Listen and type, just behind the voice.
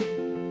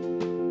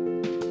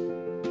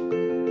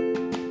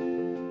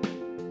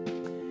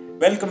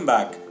Welcome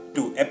back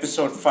to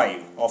episode 5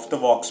 of the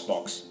Vox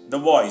Box, the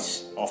voice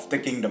of the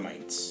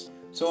Kingdomites.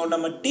 So,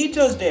 நம்ம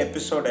Teachers Day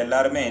episode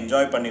எல்லாருமே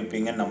enjoy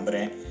பண்ணிருப்பீங்கன்னு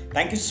நம்புறேன்.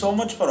 Thank you so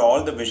much for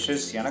all the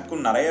wishes.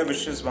 எனக்கும் நிறைய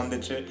wishes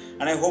வந்துச்சு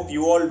and I hope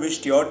you all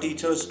wished your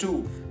teachers too.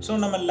 So,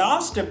 நம்ம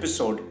last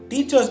episode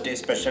Teachers Day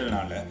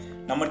specialனால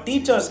நம்ம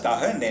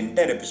டீச்சர்ஸ்க்காக இந்த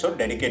entire episode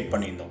dedicate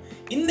பண்ணியிருந்தோம்.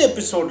 இந்த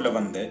எபிசோட்ல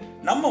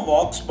நம்ம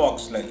வாக்ஸ்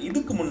பாக்ஸ்ல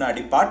இதுக்கு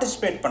முன்னாடி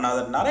பார்ட்டிசிபேட்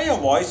பண்ணாத நிறைய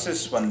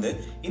வாய்ஸஸ்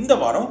இந்த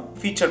வாரம்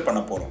ஃபீச்சர்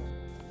பண்ண போறோம்.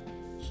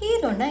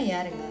 ஹீரோனா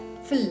யாருங்க?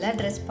 ஃபுல்லாக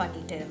ட்ரெஸ்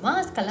பண்ணிட்டு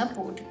மாஸ்கெல்லாம்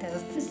போட்டுட்டு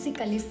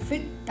ஃபிசிக்கலி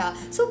ஃபிட்டாக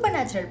சூப்பர்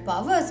நேச்சுரல்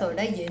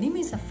பவர்ஸோட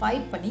எனிமீஸை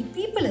ஃபைட் பண்ணி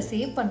பீப்புளை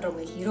சேவ்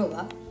பண்ணுறவங்க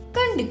ஹீரோவா?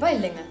 கண்டிப்பாக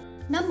இல்லைங்க.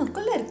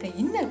 நமக்குள்ளே இருக்க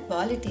இன்னர்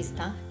குவாலிட்டிஸ்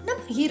தான்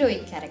நம்ம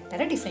ஹீரோயிக்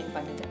கேரக்டரை டிஃபைன்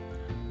பண்ணுது.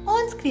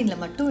 ஆன்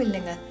ஸ்க்ரீனில் மட்டும்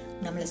இல்லைங்க,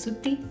 நம்மளை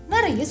சுற்றி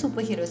நிறைய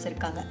சூப்பர் ஹீரோஸ்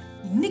இருக்காங்க.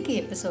 இன்னைக்கு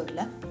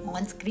எபிசோடில்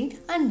on screen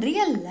and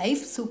real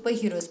life super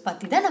heroes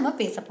பற்றி தான் நம்ம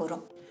பேச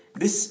போகிறோம்.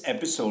 This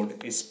episode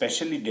is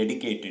specially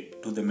dedicated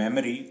to the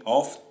memory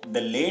of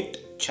the late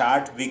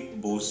Chadwick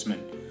Boseman.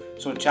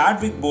 So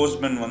Chadwick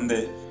Boseman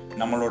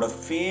நம்மளோட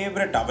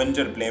ஃபேவரட்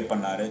அவெஞ்சர் ப்ளே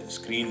பண்ணாரு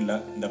ஸ்க்ரீனில்,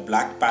 the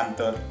Black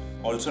Panther,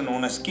 also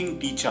known as King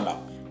T'Challa.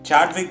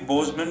 Chadwick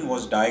Boseman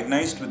was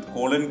diagnosed with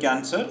colon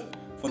cancer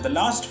for the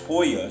last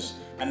 4 years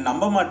and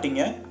நம்ப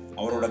மாட்டீங்க,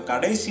 அவரோட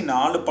கடைசி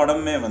 4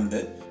 படமே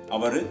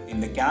அவர்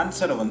இந்த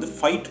கேன்சரை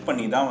ஃபைட்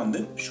பண்ணி தான்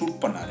ஷூட்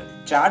பண்ணாரு.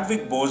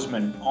 சாட்விக்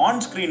போஸ்மன்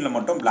ஆன் ஸ்க்ரீன்ல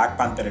மட்டும் பிளாக்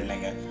பேந்தர்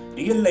இல்லைங்க,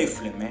 ரியல்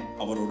லைஃப்லயுமே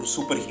அவர் ஒரு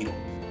super hero.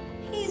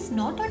 He is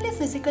not only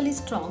physically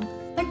strong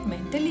but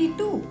mentally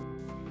too.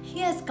 He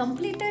has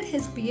completed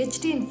his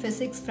PhD in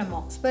physics from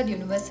Oxford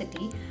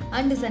University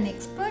and is an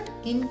expert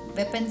in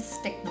weapons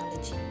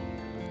technology.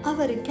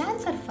 Our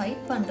cancer fight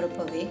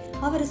பண்ணுறப்பவே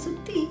அவரை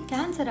சுற்றி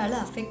கேன்சரால்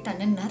affect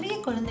ஆன நிறைய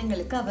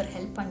குழந்தைங்களுக்கு அவர்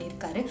help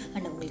பண்ணியிருக்காரு.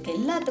 And அவங்களுக்கு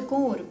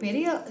எல்லாத்துக்கும் ஒரு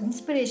பெரிய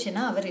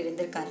இன்ஸ்பிரேஷனாக அவர்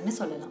இருந்திருக்காருன்னு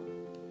சொல்லலாம்.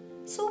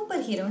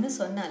 சூப்பர் ஹீரோன்னு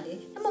சொன்னாலே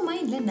நம்ம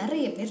மைண்டில்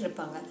நிறைய பேர்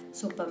இருப்பாங்க.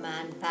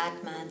 சூப்பர்மேன்,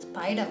 பேட்மேன்,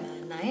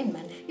 ஸ்பைடர்மேன்,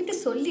 அயன்மேன், இப்படி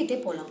சொல்லிகிட்டே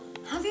போகலாம்.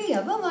 Have you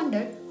ever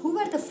wondered who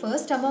were the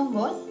first among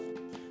all?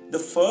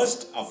 The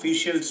first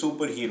official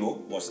superhero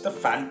was the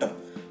Phantom.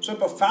 So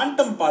இப்போ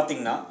Phantom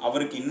பார்த்தீங்கன்னா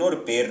அவருக்கு இன்னொரு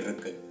பேர்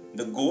இருக்கு,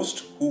 The Ghost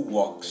Who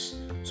Walks.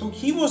 So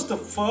he was the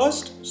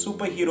first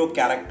superhero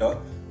character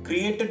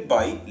created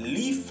by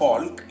Lee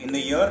Falk in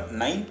the year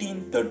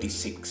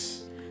 1936.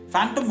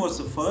 Phantom was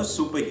the first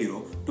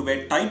superhero to wear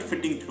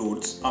tight-fitting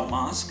clothes, a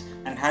mask,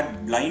 and had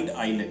blind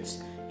eyelids.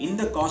 In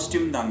the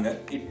costume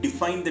it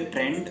defined the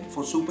trend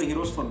for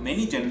superheroes for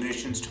many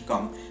generations to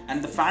come, and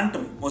the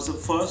Phantom was the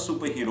first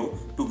superhero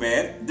to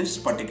wear this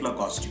particular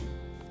costume.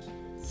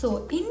 So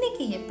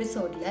இன்னைக்கு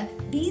எபிசோட்ல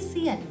DC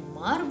and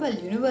Marvel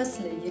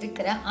யூனிவர்ஸில்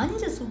இருக்கிற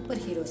 5 super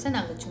ஹீரோஸை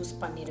நாங்கள் choose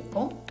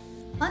பண்ணியிருக்கோம்.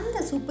 அந்த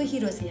super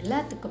heroes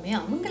எல்லாத்துக்குமே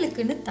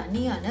அவங்களுக்குன்னு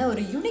தனியான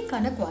ஒரு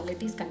யூனிக்கான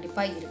குவாலிட்டிஸ்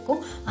கண்டிப்பாக இருக்கும்.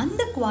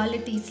 அந்த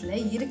குவாலிட்டிஸில்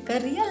இருக்க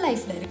ரியல்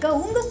லைஃப்பில் இருக்க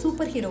உங்கள்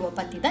சூப்பர் ஹீரோவை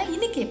பற்றி தான்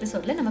இன்னைக்கு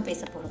எபிசோடில் நம்ம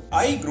பேச போகிறோம்.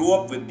 I grew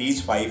up with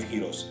these 5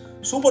 heroes.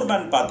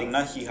 Superman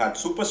பார்த்தீங்கன்னா he had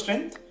super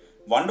strength.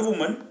 Wonder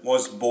Woman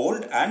was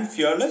bold and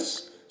fearless.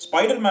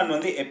 Spider-Man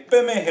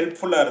எப்பவுமே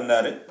ஹெல்ப்ஃபுல்லாக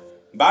இருந்தார்.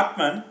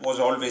 Batman was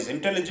always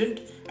intelligent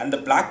and the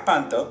Black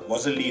Panther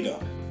was a leader.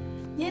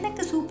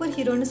 எனக்கு சூப்பர்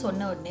ஹீரோன்னு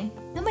சொன்ன உடனே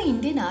நம்ம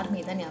இந்தியன்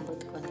ஆர்மி தான்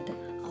ஞாபகத்துக்கு வந்தது.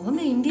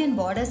 அவங்க இந்தியன்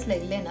பார்டர்ஸ்ல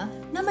இல்லைன்னா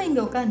நம்ம இங்க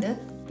உட்காந்து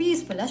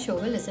பீஸ்ஃபுல்லா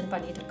ஷோவை லிசன்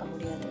பண்ணிட்டு இருக்க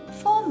முடியாது.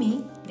 For me,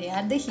 they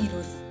are the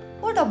heroes.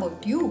 What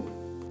about you?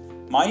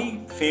 My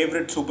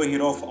favorite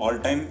superhero of all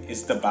time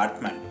is the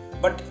Batman.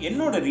 But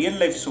என்னோட ரியல்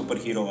லைஃப்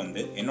சூப்பர் ஹீரோ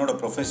என்னோட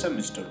professor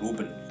mister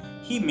Ruban.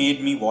 He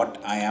made me what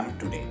I am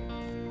today.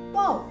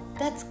 Wow,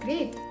 that's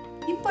great.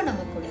 இப்போ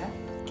நம்ம கூட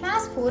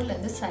class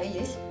 4லேருந்து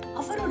Shailesh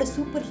அவரோட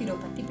super hero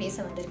பற்றி பேச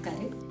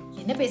வந்திருக்காரு.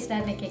 என்ன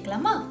பேசுறாருன்னு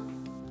கேட்கலாமா?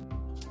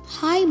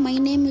 Hi, my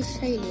name is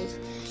Shailesh.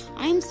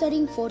 I am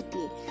studying 4th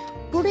year.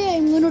 Today I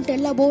am going to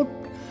tell about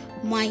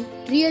my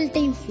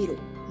real-time hero.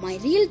 My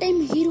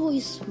real-time hero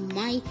is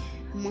my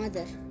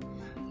mother.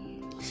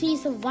 She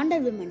is a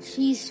Wonder Woman.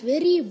 She is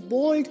very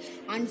bold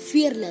and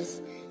fearless.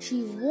 She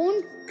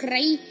won't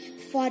cry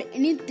for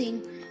anything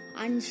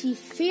and she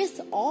faced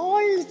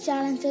all the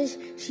challenges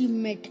she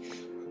met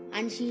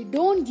and she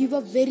don't give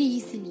up very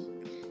easily.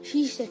 She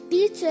is a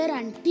teacher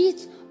and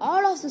teach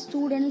all of the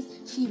students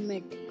she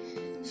met.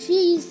 She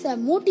is a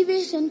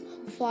motivation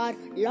for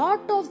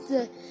lot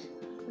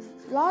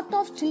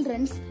of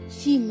children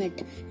she met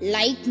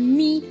like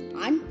me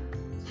and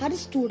her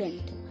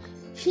student.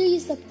 She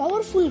is a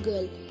powerful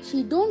girl. She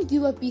don't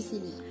give up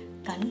easily.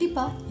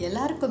 கண்டிப்பா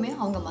எல்லாருக்குமே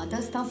அவங்க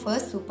mothers தான்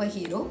first super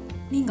hero.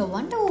 நீங்க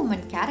wonder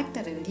Woman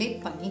கேரக்டரை relate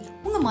பண்ணி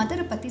உங்க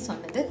மதரை பத்தி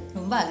சொன்னது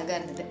ரொம்ப அழகா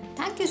இருந்தது.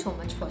 Thank you so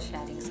much for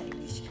sharing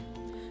Shailesh.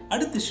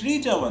 அடுத்து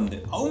ஸ்ரீஜா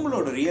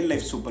அவங்களோட ரியல்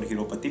லைஃப் சூப்பர்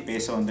ஹீரோ பத்தி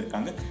பேச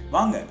வந்திருக்காங்க.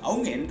 வாங்க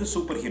அவங்க எந்த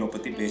சூப்பர் ஹீரோ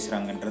பத்தி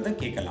பேசுறாங்கன்றத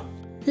கேட்கலாம்.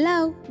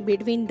 Love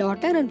between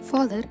daughter and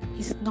father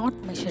is not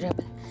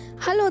measurable.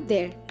 Hello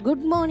there,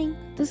 good morning.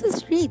 This is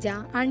Shrija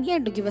and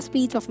here to give a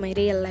speech of my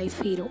real life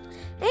hero.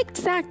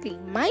 Exactly,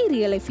 my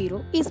real life hero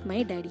is my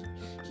daddy.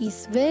 He is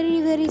very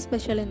very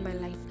special in my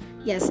life.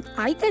 Yes,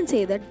 I can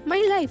say that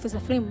my life is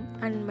a film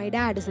and my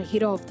dad is a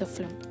hero of the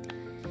film.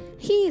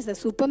 He is the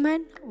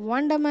Superman,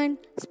 Wonder Man,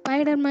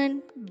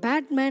 Spider-Man,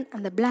 Batman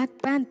and the Black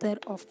Panther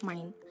of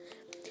mine.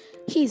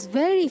 He is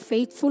very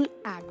faithful,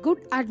 a good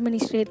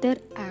administrator,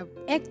 an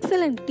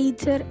excellent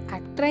teacher, a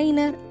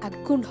trainer, a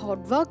good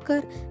hard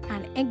worker,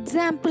 an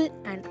example,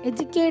 an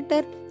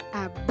educator,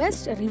 a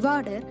best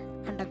rewarder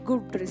and a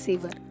good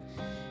receiver.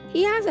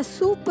 He has a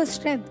super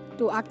strength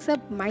to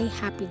accept my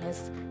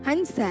happiness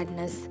and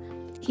sadness.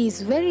 He is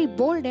very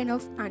bold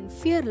enough and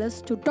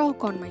fearless to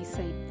talk on my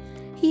side.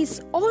 He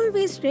is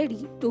always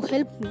ready to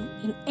help me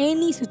in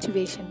any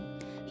situation.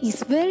 He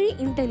is very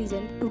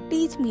intelligent to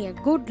teach me a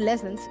good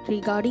lessons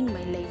regarding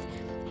my life.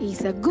 He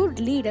is a good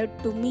leader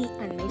to me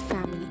and my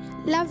family.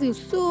 Love you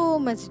so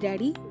much,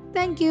 Daddy.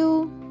 Thank you.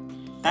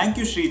 Thank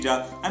you, Shrija.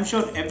 I'm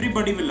sure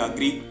everybody will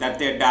agree that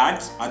their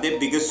dads are their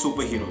biggest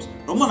superheroes.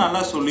 ரொம்ப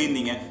நல்லா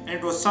சொல்லியிருந்தீங்க, and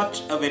it was such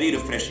a very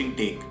refreshing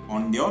take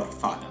on your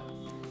father.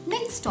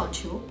 Next on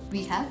show,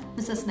 we have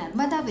Mrs.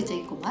 Narmada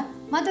Vijay Kumar,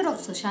 mother of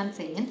Sushant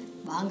Sayan.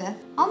 வாங்க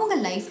அவங்க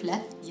லைஃப்ல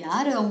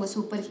யாரு அவங்க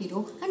super hero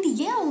and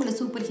ஏன் அவங்கள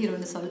சூப்பர்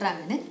ஹீரோன்னு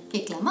சொல்றாங்கன்னு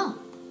கேட்கலாமா?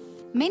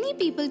 Many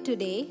people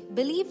today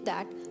believe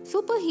that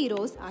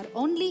superheroes are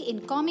only in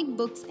comic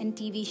books and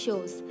TV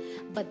shows,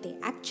 but they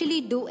actually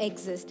do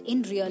exist in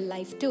real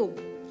life too.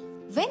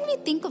 When we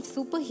think of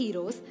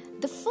superheroes,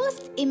 the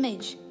first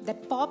image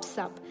that pops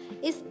up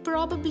is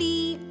probably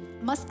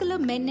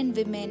muscular men and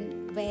women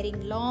wearing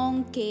long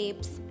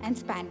capes and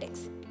spandex,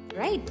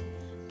 right?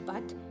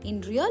 But in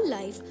real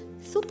life,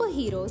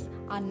 superheroes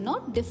are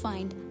not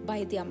defined by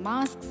their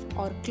masks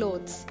or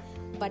clothes,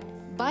 but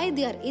by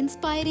their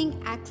inspiring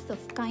acts of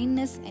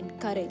kindness and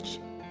courage.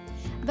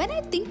 When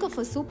I think of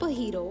a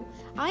superhero,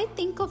 I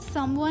think of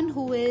someone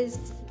who is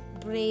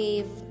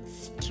brave,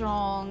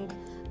 strong,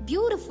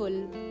 beautiful,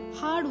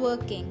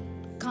 hardworking,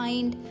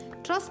 kind,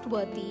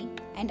 trustworthy,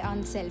 and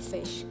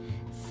unselfish.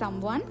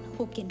 Someone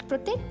who can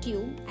protect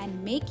you and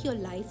make your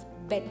life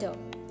better.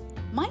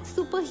 My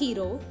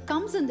superhero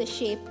comes in the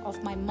shape of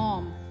my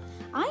mom.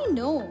 I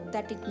know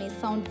that it may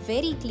sound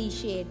very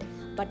cliched,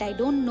 but I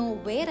don't know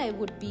where I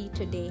would be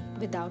today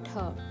without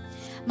her.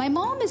 My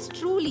mom is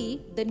truly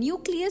the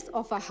nucleus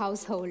of our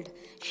household.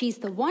 She's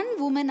the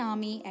one-woman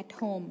army at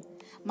home.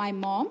 My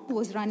mom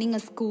was running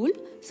a school,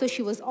 so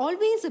she was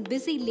always a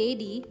busy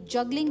lady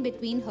juggling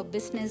between her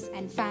business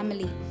and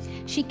family.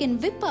 She can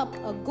whip up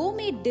a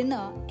gourmet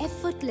dinner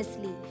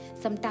effortlessly.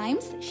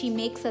 Sometimes she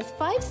makes us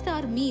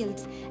 5-star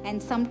meals,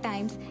 and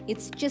sometimes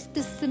it's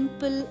just a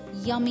simple,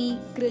 yummy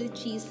grilled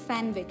cheese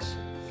sandwich.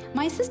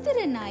 My sister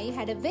and I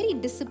had a very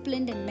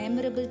disciplined and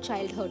memorable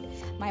childhood.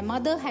 My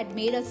mother had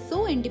made us so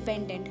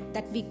independent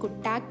that we could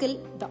tackle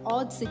the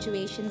odd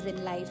situations in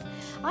life.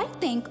 I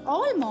think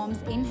all moms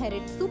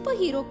inherit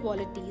superhero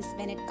qualities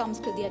when it comes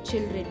to their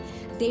children.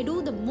 They do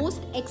the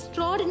most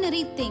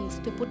extraordinary things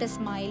to put a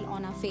smile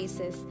on our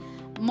faces.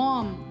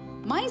 Mom,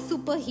 my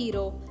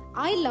superhero,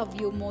 I love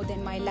you more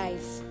than my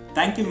life.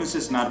 Thank you,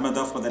 Mrs.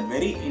 Narmada, for that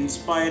very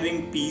inspiring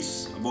piece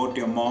about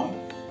your mom.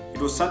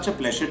 It was such a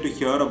pleasure to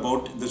hear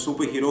about the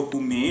superhero who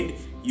made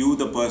you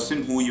the person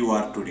who you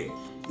are today.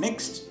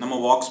 Next, நம்ம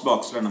vox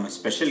பாக்ஸில் நம்ம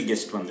special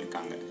guest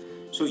வந்திருக்காங்க.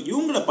 So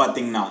இவங்களை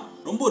பார்த்தீங்கன்னா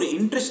ரொம்ப ஒரு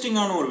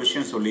இன்ட்ரெஸ்டிங்கான ஒரு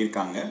விஷயம்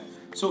சொல்லியிருக்காங்க.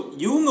 ஸோ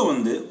இவங்க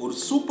ஒரு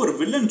சூப்பர்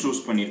வில்லன்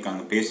சூஸ்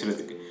பண்ணியிருக்காங்க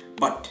பேசுகிறதுக்கு.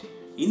 பட்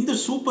இந்த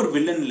சூப்பர்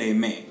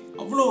வில்லன்லேயுமே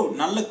அவ்வளோ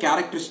நல்ல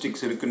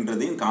கேரக்டரிஸ்டிக்ஸ்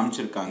இருக்குன்றதையும்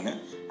காமிச்சிருக்காங்க.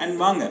 அண்ட்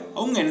வாங்க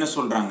அவங்க என்ன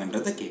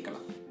சொல்கிறாங்கன்றதை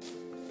கேட்கலாம்.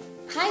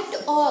 Hi to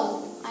all,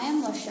 I am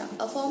Varsha,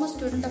 a former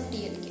student of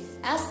TLK.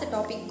 As the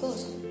topic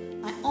goes,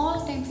 my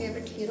all-time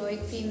favorite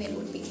heroic female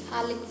would be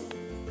Harley Quinn.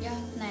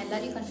 நான்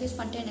எல்லாரையும் கன்ஃபியூஸ்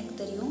பண்ணிட்டு எனக்கு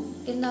தெரியும்.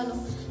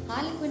 இருந்தாலும்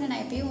Harley Quinn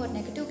நான் எப்பயும் ஒரு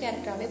நெகட்டிவ்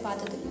கேரக்டராகவே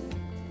பார்த்ததில்லை.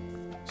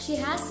 She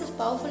has this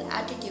powerful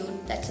attitude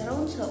that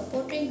surrounds her,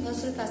 portraying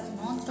herself as the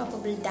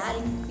non-stoppable,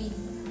 daring queen.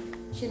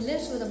 She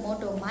lives with the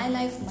motto, my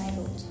life, my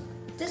rules.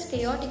 This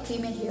chaotic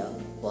female here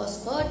was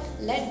hurt,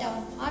 let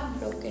down,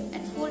 heartbroken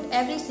and fooled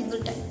every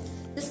single time.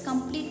 This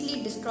completely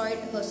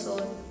destroyed her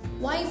soul.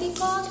 Why?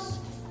 Because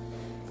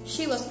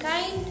she was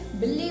kind,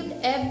 believed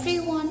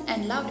everyone and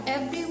loved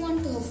everyone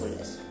to her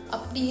fullest.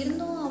 அப்படி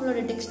இருந்தும் அவளோட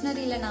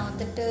டிக்ஷனரியில் நான்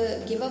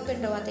give up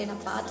என்ற வார்த்தையை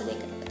நான் பார்த்ததே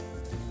கிடையாது.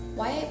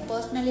 Why I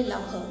personally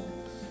love her?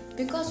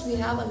 Because we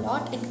have a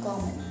lot in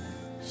common.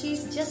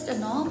 She's just a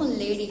normal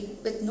lady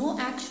with no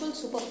actual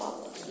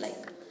superpowers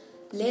like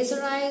laser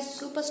eyes,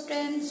 super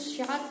strength,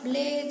 sharp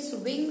blades,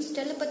 wings,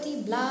 telepathy,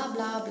 blah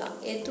blah blah.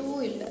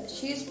 எதுவும் இல்லை.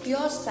 She is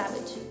pure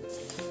savage.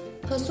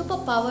 Her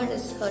superpower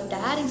is her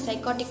daring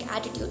psychotic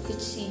attitude,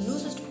 which she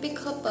uses to pick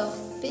up a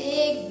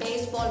big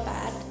baseball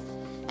bat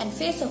and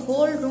face a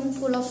whole room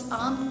full of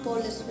armed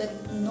police with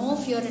no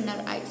fear in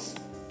her eyes.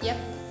 Yep,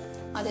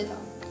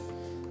 அதுதான்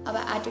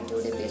அவள்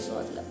ஆட்டிடியூடே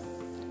பேசுவதில்லை.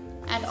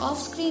 And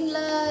half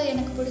ஸ்க்ரீனில்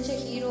எனக்கு பிடிச்ச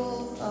hero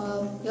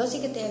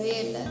யோசிக்க தேவையே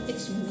இல்லை.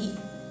 It's me.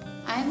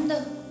 I am the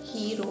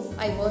hero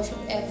I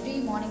worship every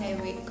morning I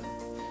wake.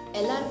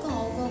 எல்லாருக்கும்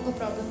அவங்கவுங்க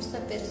ப்ராப்ளம்ஸ்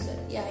தான் பெருசு.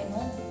 Yeah I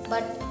know,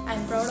 but I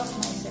am proud of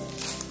my self.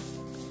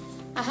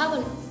 I have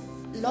a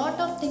lot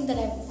of things that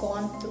I've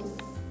gone through.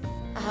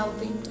 I have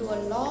been through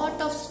a lot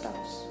of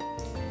stuff.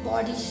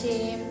 Body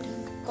shamed,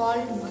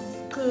 called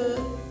makku,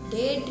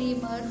 day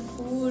dreamer,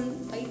 fool,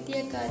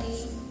 பைத்தியக்காரி,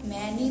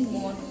 many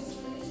மோர்.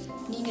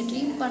 நீங்கள்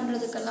dream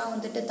பண்ணுறதுக்கெல்லாம்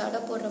வந்துட்டு தடை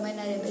போடுற மாதிரி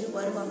நிறைய பேர்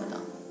வருவாங்க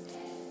தான்.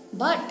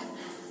 But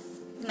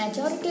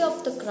majority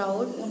of the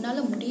crowd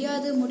உன்னால்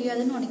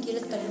முடியாதுன்னு உனக்கு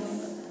கீழே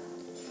தள்ளுவாங்க.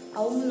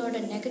 அவங்களோட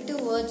நெகட்டிவ்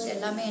வேர்ட்ஸ்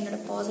எல்லாமே என்னோட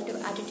பாசிட்டிவ்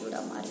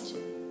ஆட்டிடியூடாக மாறிச்சு.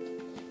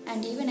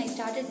 And even I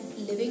started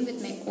living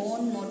with my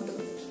own motto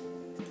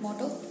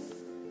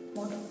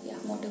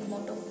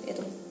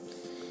ஏதோ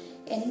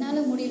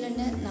என்னால்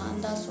முடியலன்னு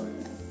நான் தான்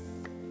சொல்லுவேன்.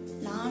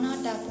 நானாக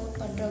டேப் அவுட்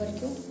பண்ணுற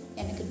வரைக்கும்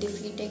எனக்கு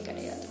டிஃபீட்டே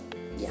கிடையாது.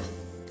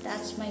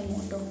 that's my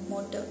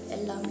motto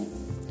எல்லாமே.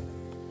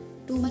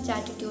 டூ மச்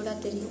ஆட்டிடியூடாக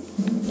தெரியும்.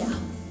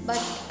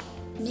 பட்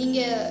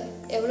நீங்கள்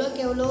எவ்வளோக்கு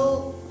எவ்வளோ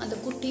அந்த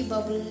குட்டி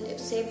பபுள்,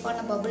 சேஃபான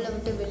பபுளை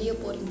விட்டு வெளியே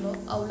போகிறீங்களோ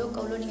அவ்வளோக்கு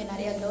அவ்வளோ நீங்கள்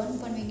நிறையா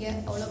லேர்ன் பண்ணுவீங்க,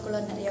 அவ்வளோக்கு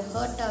அவ்வளோ நிறையா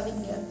ஹர்ட்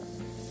ஆவீங்க.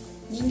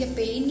 நீங்கள்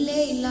பெயின்லே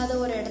இல்லாத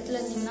ஒரு இடத்துல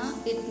இருந்தீங்கன்னா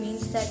it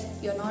means that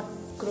you're not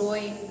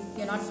growing,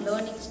 you're not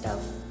learning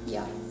stuff.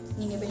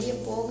 நீங்கள் வெளியே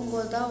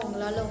போகும்போது தான்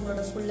உங்களால்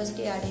உங்களோட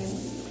ஃபுல்லஸ்டே அடைய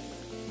முடியும்.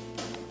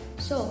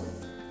 So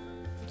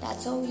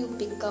that's how you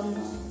become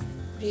a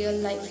real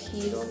life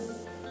hero.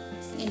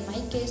 In my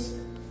case,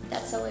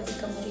 that's how I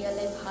become a real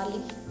life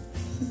Harley.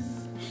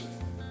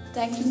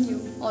 Thanking you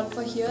all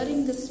for hearing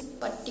this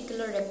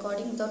particular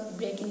recording without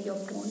breaking your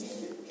phone.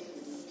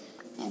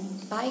 And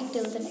bye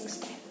till the next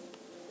time.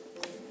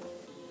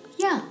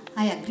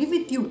 I agree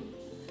with you.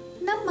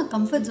 நம்ம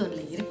comfort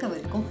ஜோனில் இருக்க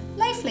வரைக்கும்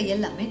லைஃப்பில்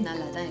எல்லாமே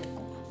நல்லா தான்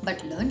இருக்கும்.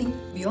 But learning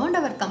beyond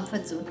our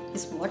comfort zone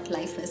is what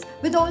life is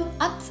with all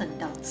ups and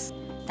downs.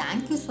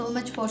 Thank you so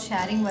much for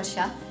sharing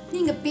Varsha.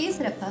 நீங்கள்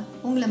பேசுகிறப்ப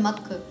உங்களை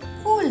மக்கு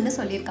ஃபூல்னு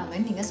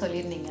சொல்லியிருக்காங்கன்னு நீங்கள்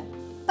சொல்லியிருந்தீங்க.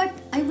 But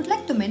I would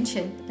like to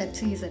mention that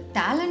she is a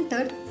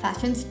talented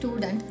fashion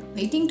student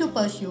waiting to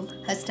pursue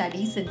her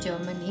studies in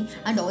Germany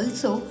and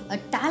also a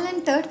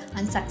talented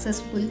and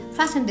successful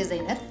fashion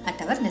designer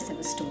at our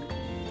Nessever store.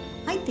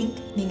 I think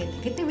நீங்கள்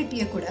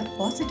நெகட்டிவிட்டியை கூட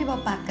பாசிட்டிவாக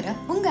பார்க்குற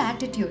உங்கள்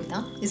attitude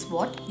தான் is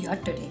what you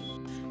are today.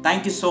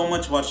 Thank you so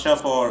much Varsha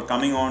for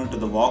coming on to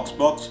the Vox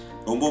Box.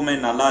 ரொம்பவே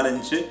நல்லா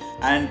இருந்துச்சு.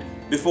 And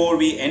before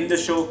we end the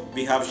show,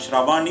 we have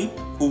Shravani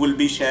who will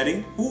be sharing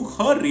who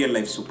her real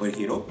life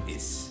superhero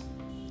is.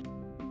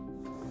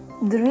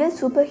 The real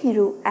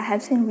superhero I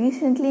have seen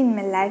recently in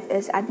my life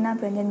is Adnan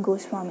Ranjan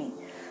Goswami,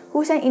 who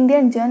is an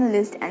Indian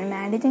journalist and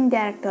managing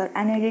director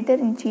and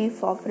editor-in-chief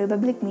of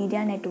Republic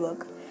Media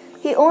Network.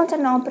 He owns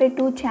and operates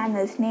 2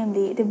 channels,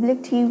 namely Republic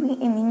TV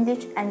in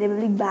English and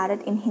Republic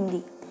Bharat in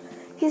Hindi.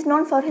 He is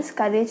known for his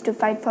courage to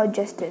fight for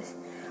justice.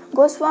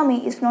 Goswami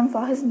is known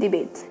for his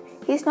debates.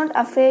 He is not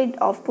afraid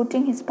of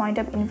putting his point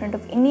up in front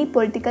of any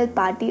political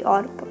party or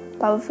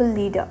powerful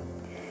leader.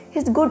 He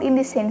is good in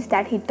the sense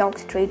that he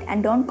talks straight and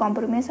don't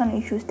compromise on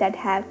issues that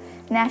have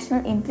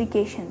national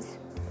implications.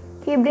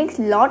 He brings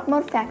lot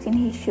more facts in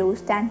his shows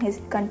than his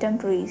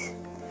contemporaries.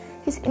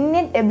 His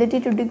innate ability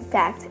to dig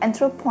facts and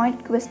throw point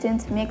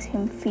questions makes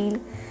him feel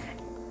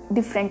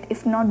different,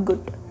 if not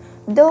good.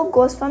 Though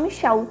Goswami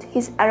shouts, he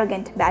is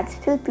arrogant, but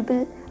still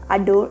people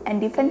adore and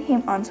defend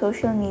him on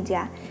social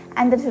media,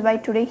 and that is why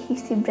today he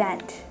is the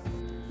brand.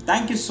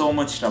 Thank you so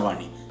much,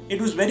 Shravani. It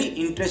was very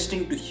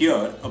interesting to hear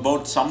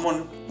about someone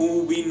who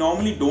we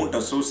normally don't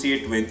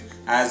associate with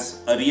as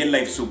a real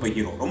life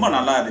superhero. Romba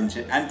nalla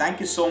irundhuchu, and thank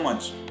you so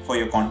much for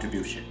your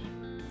contribution.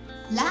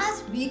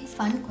 Last week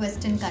fun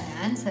question can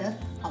answer.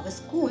 Our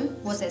school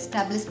was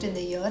established in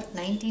the year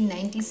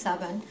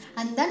 1997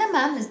 and Dana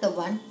ma'am is the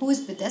one who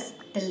is with us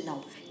till now.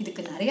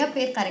 இதுக்கு நிறைய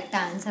பேர்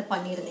கரெக்டாக answer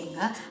பண்ணியிருந்தீங்க.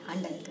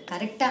 And அதுக்கு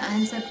கரெக்டாக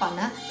answer பண்ண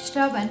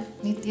Shravan,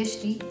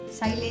 Nithyasri,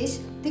 Shailesh,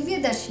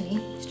 Divyadharshini,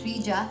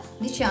 Sreeja,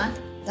 Nishanth,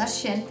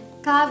 Darshan,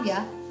 Kavya,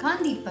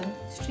 Kantheepan,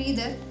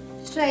 Sridhar,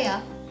 Shreya,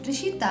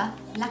 Rishita,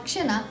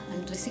 Lakshana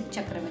and Rishik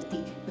சக்கரவர்த்தி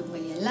இவங்க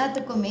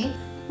எல்லாத்துக்குமே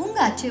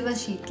உங்கள்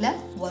அச்சீவர் ஷீட்டில்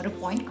ஒரு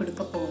பாயிண்ட்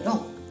கொடுக்க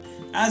போகிறோம்.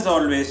 As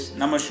always,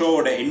 நம்ம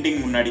ஷோவோட எண்டிங்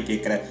முன்னாடி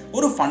கேட்குற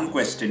ஒரு ஃபன்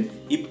கொஸ்டின்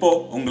இப்போ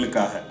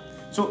உங்களுக்காக.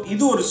 ஸோ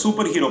இது ஒரு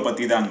சூப்பர் ஹீரோ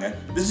பற்றி தாங்க.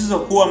 This is a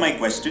who am I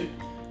question.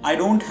 I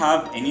don't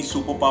have any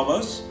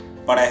superpowers,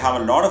 but I have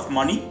a lot of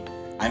money.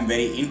 I'm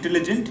very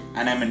intelligent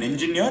and I'm an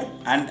engineer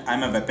and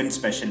I'm a weapon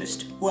specialist.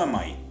 Who am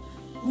I?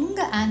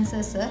 உங்கள்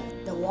ஆன்சர்ஸை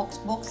the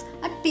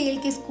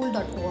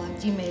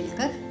voxbox@tlkschool.org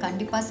மெயிலுக்கு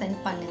கண்டிப்பாக send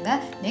பண்ணுங்கள்.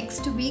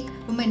 Next week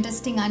ரொம்ப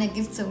இன்ட்ரெஸ்டிங்கான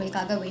gifts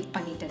உங்களுக்காக wait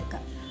பண்ணிட்டு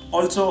இருக்கேன்.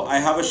 Also, I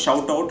have a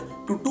shout out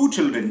to 2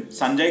 children,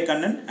 Sanjay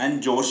Kannan and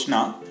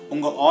Joshna.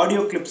 உங்கள்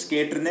ஆடியோ கிளிப்ஸ்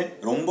கேட்டிருந்தேன்,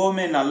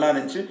 ரொம்பவுமே நல்லா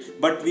இருந்துச்சு.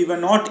 But we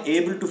were not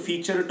able to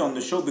feature it on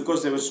the show because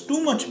there was too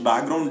much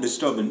background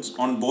disturbance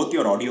on both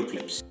your audio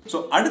clips. So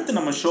அடுத்து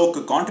நம்ம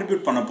ஷோக்கு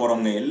contribute பண்ண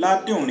போகிறவங்க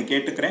எல்லாத்தையும் ஒன்று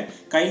கேட்டுக்கிறேன்.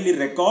 Kindly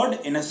record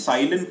in a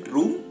silent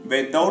room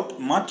without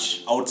much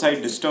outside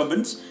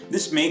disturbance.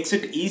 This makes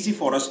it easy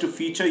for us to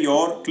feature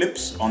your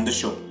clips on the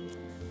show.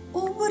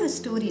 ஒவ்வொரு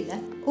ஸ்டோரியில்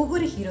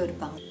ஒவ்வொரு ஹீரோ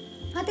இருப்பாங்க.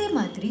 அதே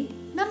மாதிரி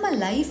நம்ம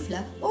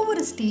லைஃப்பில்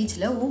ஒவ்வொரு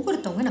ஸ்டேஜில்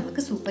ஒவ்வொருத்தவங்க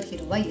நமக்கு சூப்பர்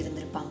ஹீரோவாக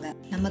இருந்திருப்பாங்க.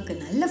 நமக்கு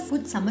நல்ல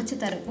ஃபுட் சமைச்சு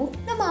தரப்போ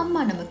நம்ம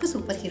அம்மா நமக்கு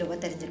சூப்பர் ஹீரோவாக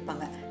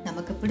தெரிஞ்சிருப்பாங்க.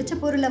 நமக்கு பிடிச்ச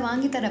பொருளை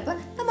வாங்கி தரப்போ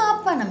நம்ம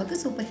அப்பா நமக்கு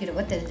சூப்பர்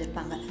ஹீரோவாக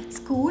தெரிஞ்சிருப்பாங்க.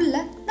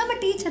 ஸ்கூலில் நம்ம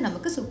டீச்சர்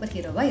நமக்கு சூப்பர்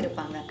ஹீரோவாக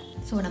இருப்பாங்க.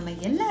 ஸோ நம்ம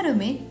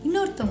எல்லாருமே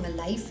இன்னொருத்தவங்க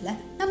லைஃப்பில்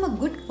நம்ம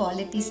குட்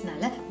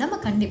குவாலிட்டிஸ்னால நம்ம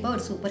கண்டிப்பாக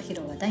ஒரு சூப்பர்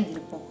ஹீரோவாக தான்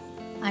இருப்போம்.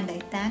 And I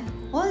thank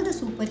all the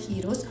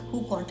superheroes who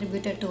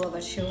contributed to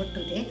our show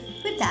today.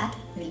 With that,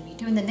 we'll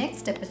meet you in the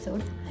next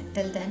episode.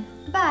 Until then,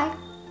 bye,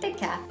 take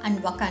care,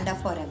 and Wakanda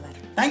forever.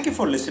 Thank you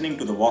for listening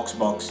to the Vox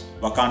Box,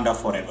 Wakanda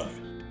Forever.